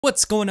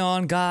What's going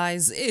on,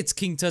 guys? It's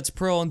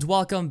KingTutsPro and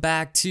welcome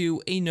back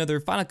to another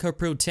Final Cut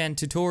Pro 10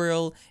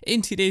 tutorial.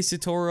 In today's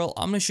tutorial,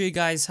 I'm going to show you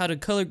guys how to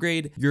color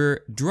grade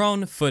your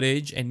drone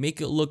footage and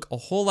make it look a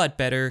whole lot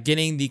better,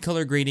 getting the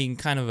color grading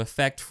kind of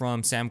effect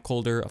from Sam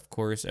Kolder. Of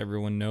course,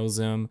 everyone knows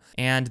him.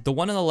 And the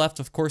one on the left,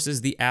 of course,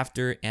 is the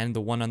after, and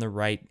the one on the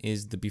right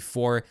is the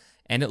before.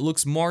 And it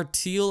looks more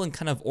teal and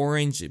kind of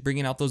orange,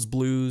 bringing out those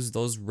blues,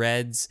 those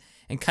reds,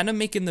 and kind of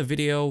making the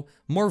video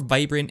more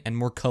vibrant and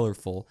more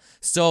colorful.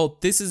 So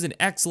this is an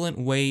excellent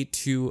way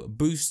to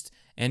boost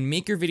and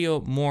make your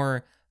video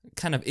more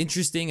kind of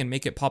interesting and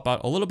make it pop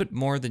out a little bit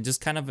more than just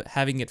kind of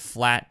having it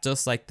flat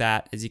just like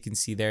that, as you can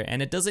see there.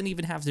 And it doesn't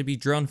even have to be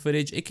drone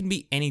footage, it can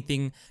be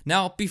anything.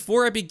 Now,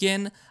 before I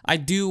begin, I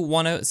do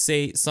want to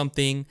say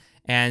something,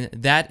 and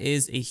that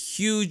is a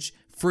huge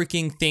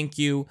freaking thank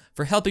you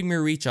for helping me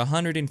reach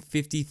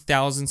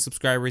 150,000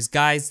 subscribers.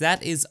 Guys,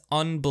 that is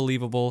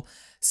unbelievable.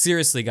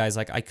 Seriously, guys,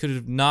 like, I could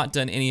have not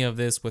done any of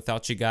this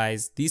without you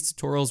guys. These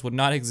tutorials would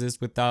not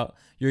exist without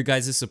your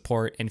guys'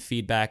 support and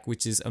feedback,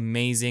 which is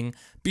amazing.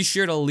 Be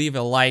sure to leave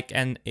a like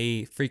and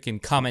a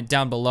freaking comment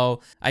down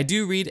below. I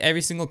do read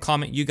every single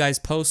comment you guys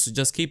post, so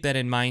just keep that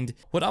in mind.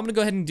 What I'm gonna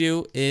go ahead and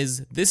do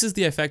is, this is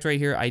the effect right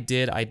here. I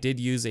did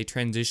use a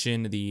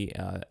transition, the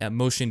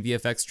motion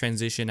VFX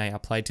transition I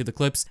applied to the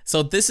clips.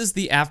 So this is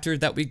the after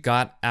that we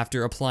got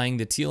after applying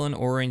the teal and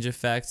orange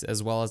effect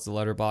as well as the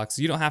letterbox.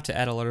 You don't have to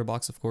add a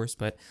letterbox, of course,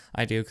 but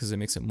I do because it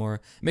makes it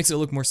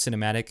look more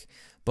cinematic.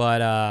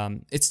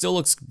 But it still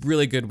looks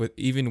really good with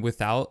even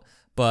without.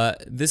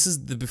 But this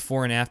is the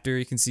before and after.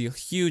 You can see a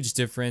huge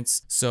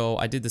difference. So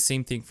I did the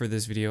same thing for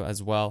this video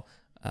as well.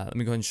 Let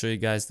me go ahead and show you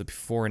guys the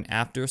before and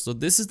after. So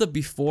this is the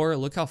before.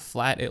 Look how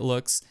flat it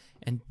looks.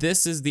 And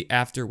this is the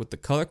after with the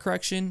color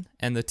correction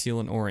and the teal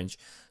and orange.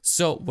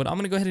 So what I'm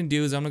going to go ahead and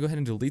do is I'm going to go ahead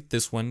and delete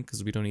this one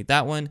because we don't need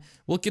that one.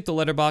 We'll get the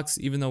letterbox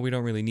even though we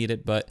don't really need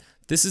it. But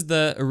this is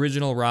the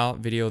original raw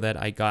video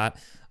that I got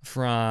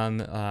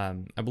from,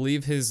 I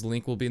believe his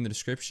link will be in the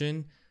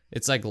description.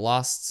 It's like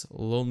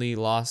Lonely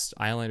Lost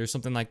Island or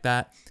something like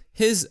that.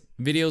 His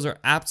videos are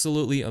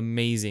absolutely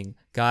amazing.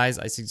 Guys,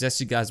 I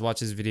suggest you guys watch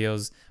his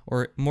videos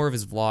or more of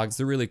his vlogs.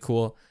 They're really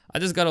cool. I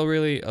just got a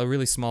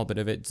really small bit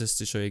of it just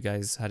to show you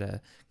guys how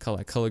to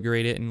color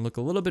grade it and look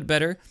a little bit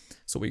better.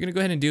 So what you're gonna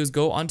go ahead and do is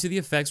go onto the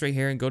effects right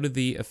here and go to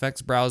the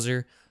effects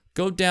browser,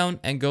 go down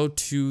and go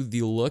to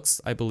the looks,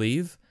 I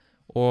believe,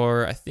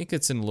 or I think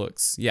it's in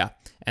looks, yeah.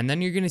 And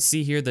then you're gonna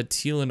see here the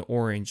teal and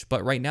orange,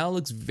 but right now it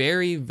looks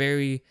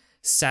very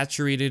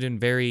saturated and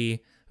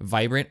very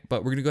vibrant,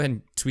 but we're gonna go ahead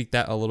and tweak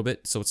that a little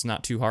bit so it's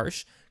not too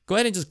harsh. Go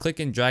ahead and just click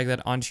and drag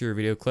that onto your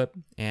video clip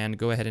and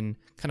go ahead and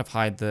kind of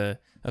hide the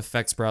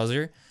effects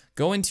browser.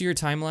 Go into your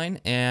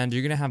timeline and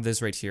you're gonna have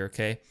this right here,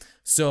 okay?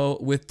 So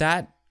with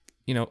that,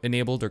 you know,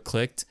 enabled or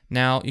clicked,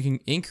 now you can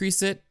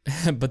increase it,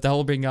 but that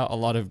will bring out a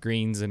lot of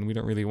greens and we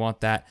don't really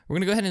want that. We're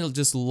gonna go ahead and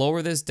just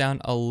lower this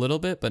down a little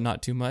bit, but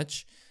not too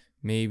much.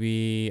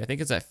 Maybe, I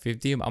think it's at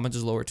 50, I'm gonna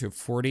just lower it to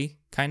 40,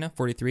 kinda,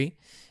 43.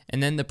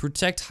 And then the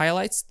protect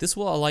highlights, this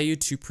will allow you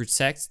to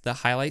protect the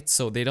highlights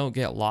so they don't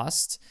get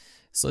lost.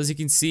 So as you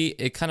can see,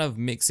 it kind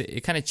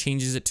of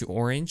changes it to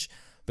orange.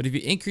 But if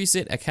you increase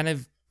it, it kind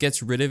of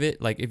gets rid of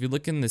it. Like if you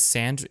look in the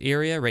sand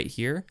area right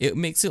here, it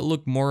makes it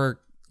look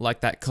more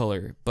like that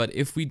color. But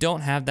if we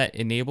don't have that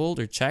enabled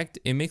or checked,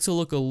 it makes it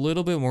look a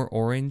little bit more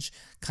orange,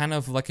 kind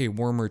of like a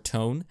warmer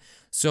tone.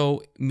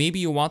 So maybe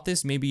you want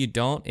this, maybe you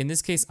don't. In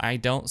this case, I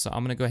don't, so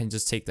I'm gonna go ahead and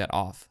just take that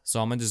off.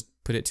 So I'm gonna just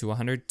put it to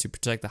 100 to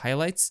protect the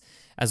highlights,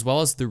 as well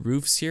as the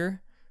roofs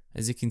here.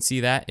 As you can see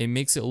that, it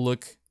makes it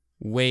look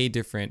way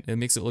different. It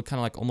makes it look kind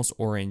of like almost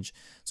orange.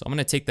 So I'm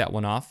gonna take that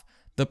one off.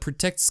 The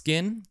protect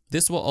skin,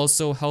 this will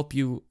also help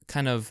you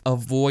kind of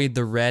avoid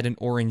the red and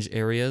orange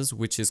areas,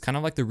 which is kind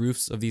of like the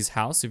roofs of these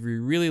houses. If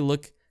you really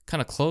look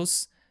kind of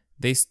close,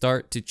 they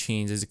start to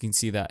change, as you can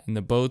see that in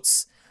the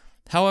boats.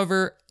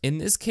 However, in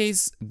this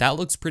case, that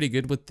looks pretty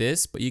good with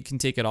this, but you can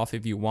take it off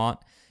if you want.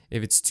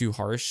 If it's too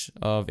harsh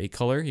of a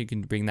color, you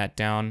can bring that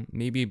down.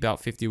 Maybe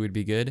about 50 would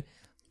be good.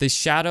 The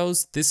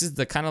shadows, this is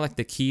the kind of like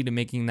the key to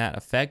making that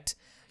effect.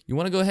 You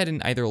want to go ahead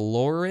and either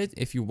lower it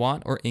if you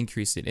want or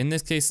increase it. In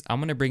this case, I'm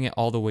going to bring it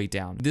all the way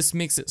down. This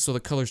makes it so the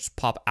colors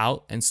pop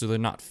out and so they're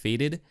not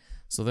faded,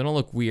 so they don't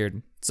look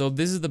weird. So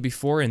this is the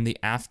before and the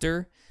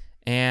after,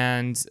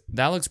 and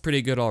that looks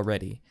pretty good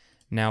already.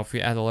 Now, if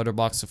we add the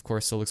letterbox, of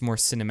course, it looks more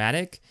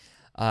cinematic.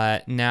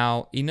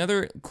 Now,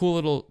 another cool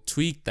little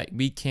tweak that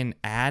we can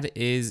add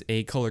is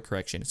a color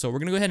correction. So we're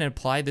going to go ahead and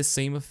apply the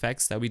same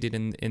effects that we did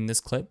in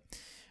this clip.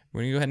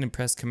 We're going to go ahead and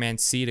press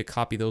Command C to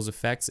copy those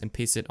effects and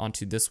paste it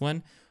onto this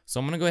one. So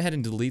I'm going to go ahead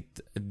and delete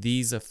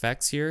these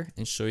effects here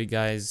and show you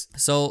guys.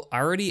 So I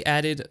already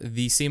added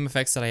the same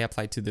effects that I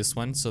applied to this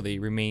one, so they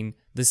remain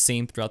the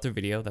same throughout the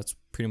video. That's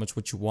pretty much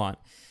what you want.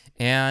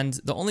 And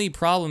the only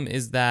problem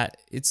is that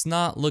it's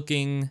not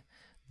looking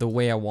the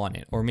way I want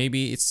it, or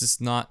maybe it's just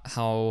not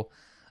how,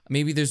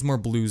 maybe there's more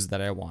blues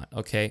that I want,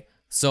 okay?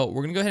 So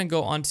we're gonna go ahead and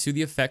go on to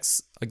the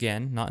effects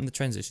again, not in the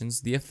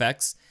transitions, the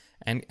effects,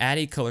 and add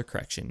a color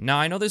correction. Now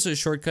I know there's a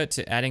shortcut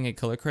to adding a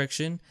color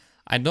correction.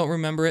 I don't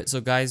remember it,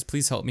 so guys,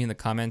 please help me in the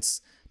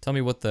comments. Tell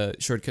me what the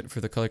shortcut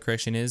for the color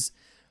correction is.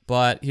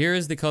 But here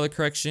is the color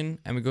correction,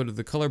 and we go to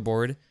the color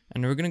board,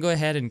 and we're gonna go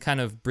ahead and kind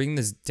of bring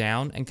this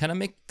down and kind of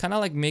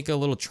make a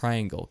little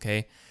triangle,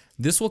 okay?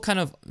 This will kind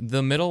of,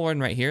 the middle one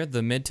right here,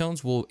 the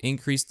midtones will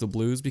increase the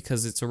blues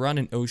because it's around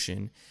an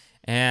ocean.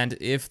 And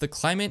if the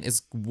climate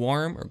is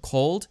warm or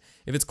cold,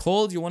 if it's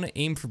cold, you want to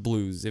aim for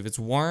blues. If it's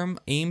warm,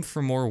 aim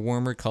for more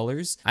warmer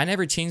colors. I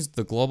never changed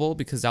the global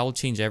because that will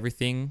change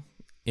everything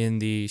in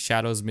the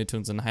shadows,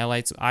 midtones, and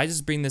highlights. I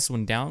just bring this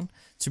one down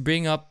to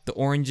bring up the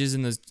oranges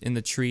in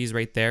the trees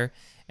right there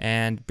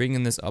and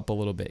bringing this up a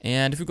little bit.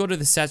 And if we go to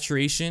the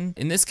saturation,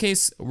 in this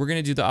case, we're going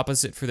to do the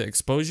opposite for the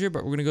exposure,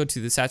 but we're going to go to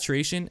the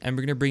saturation and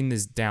we're going to bring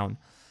this down.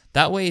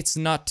 That way it's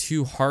not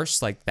too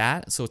harsh like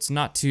that, so it's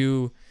not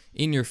too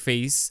in your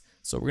face.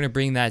 So we're going to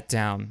bring that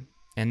down,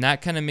 and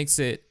that kind of makes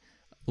it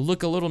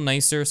look a little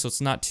nicer, so it's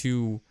not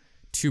too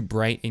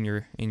bright in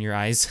your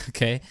eyes,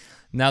 okay?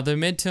 Now the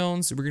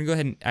midtones, we're going to go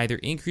ahead and either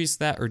increase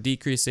that or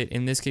decrease it.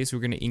 In this case, we're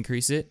going to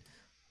increase it,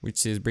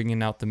 which is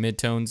bringing out the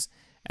midtones.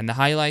 And the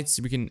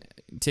highlights, we can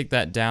take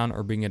that down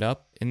or bring it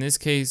up. In this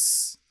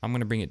case, I'm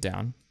going to bring it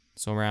down.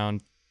 So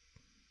around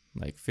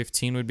like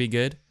 15 would be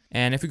good.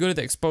 And if we go to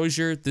the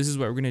exposure, this is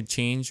what we're going to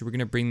change. We're going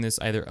to bring this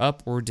either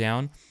up or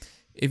down.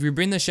 If you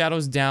bring the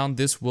shadows down,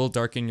 this will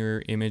darken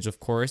your image, of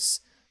course.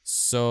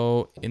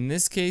 So in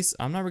this case,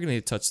 I'm not really going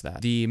to touch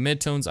that. The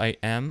midtones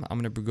I'm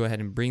going to go ahead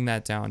and bring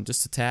that down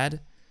just a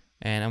tad.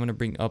 And I'm going to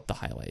bring up the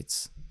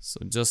highlights. So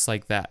just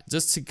like that,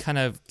 just to kind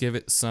of give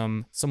it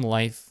some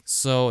life.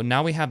 So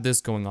now we have this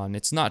going on.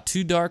 It's not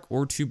too dark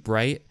or too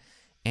bright.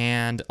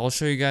 And I'll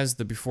show you guys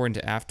the before and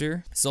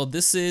after. So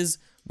this is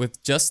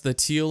with just the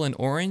teal and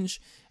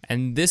orange.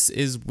 And this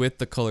is with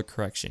the color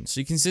correction. So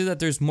you can see that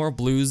there's more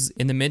blues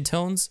in the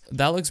midtones.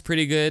 That looks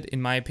pretty good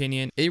in my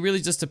opinion. It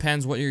really just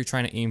depends what you're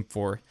trying to aim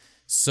for.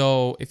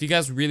 So if you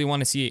guys really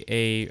want to see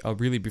a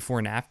really before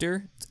and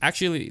after,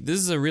 actually this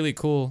is a really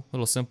cool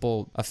little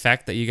simple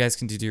effect that you guys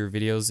can do to your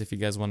videos if you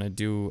guys want to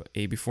do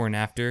a before and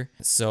after.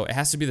 So it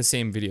has to be the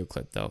same video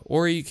clip though.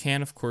 Or you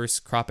can of course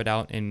crop it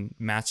out and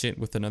match it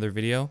with another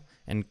video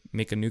and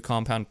make a new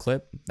compound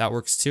clip. That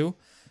works too.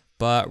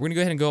 But we're gonna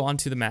go ahead and go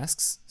onto the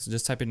masks. So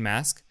just type in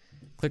mask,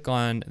 click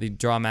on the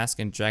draw mask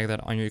and drag that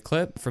on your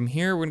clip. From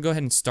here, we're gonna go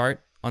ahead and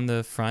start on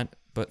the front.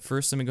 But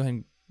first, let me go ahead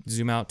and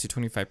zoom out to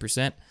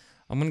 25%.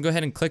 I'm gonna go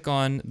ahead and click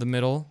on the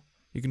middle.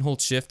 You can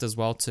hold shift as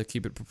well to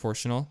keep it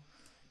proportional.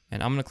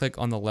 And I'm gonna click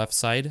on the left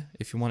side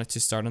if you want it to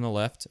start on the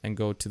left and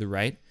go to the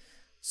right.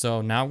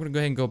 So now we're gonna go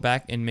ahead and go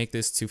back and make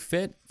this to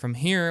fit. From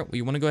here, what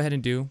you wanna go ahead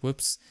and do,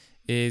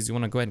 is you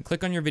wanna go ahead and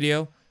click on your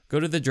video, go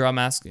to the draw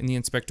mask in the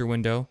inspector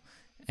window,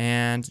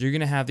 and you're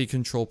gonna have the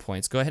control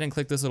points. Go ahead and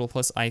click this little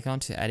plus icon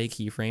to add a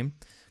keyframe.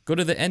 Go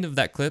to the end of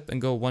that clip and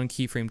go one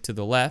keyframe to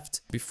the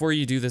left. Before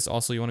you do this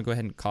also, you wanna go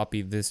ahead and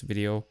copy this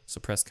video.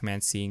 So press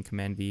Command C and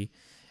Command V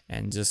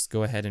and just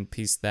go ahead and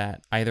paste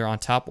that either on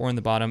top or in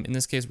the bottom. In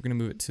this case, we're gonna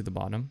move it to the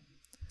bottom.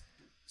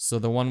 So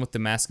the one with the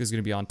mask is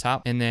gonna be on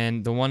top. And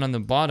then the one on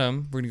the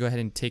bottom, we're gonna go ahead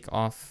and take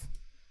off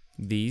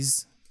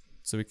these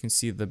so we can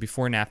see the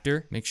before and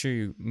after. Make sure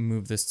you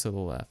move this to the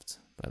left,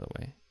 by the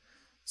way.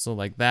 So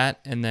like that,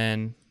 and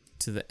then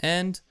to the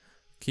end,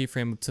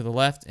 keyframe to the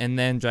left, and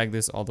then drag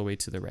this all the way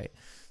to the right.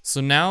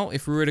 So now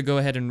if we were to go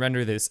ahead and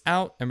render this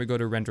out and we go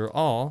to render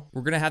all,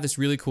 we're gonna have this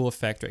really cool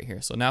effect right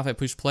here. So now if I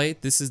push play,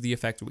 this is the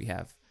effect we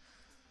have.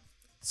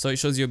 So it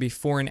shows you a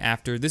before and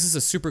after. This is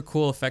a super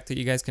cool effect that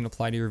you guys can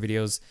apply to your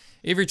videos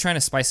if you're trying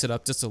to spice it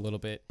up just a little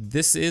bit.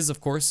 This is,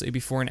 of course, a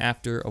before and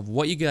after of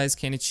what you guys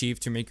can achieve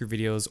to make your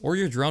videos or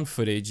your drone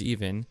footage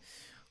even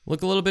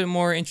look a little bit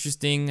more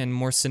interesting and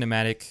more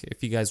cinematic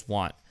if you guys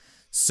want.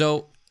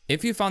 So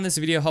if you found this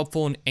video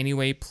helpful in any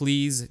way,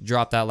 please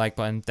drop that like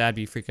button. That'd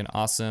be freaking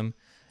awesome.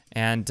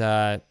 And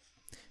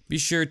be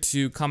sure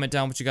to comment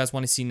down what you guys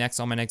want to see next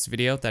on my next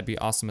video. That'd be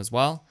awesome as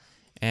well.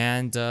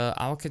 And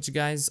I'll catch you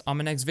guys on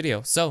my next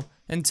video. So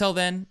until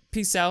then,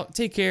 peace out,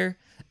 take care,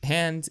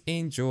 and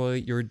enjoy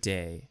your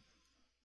day.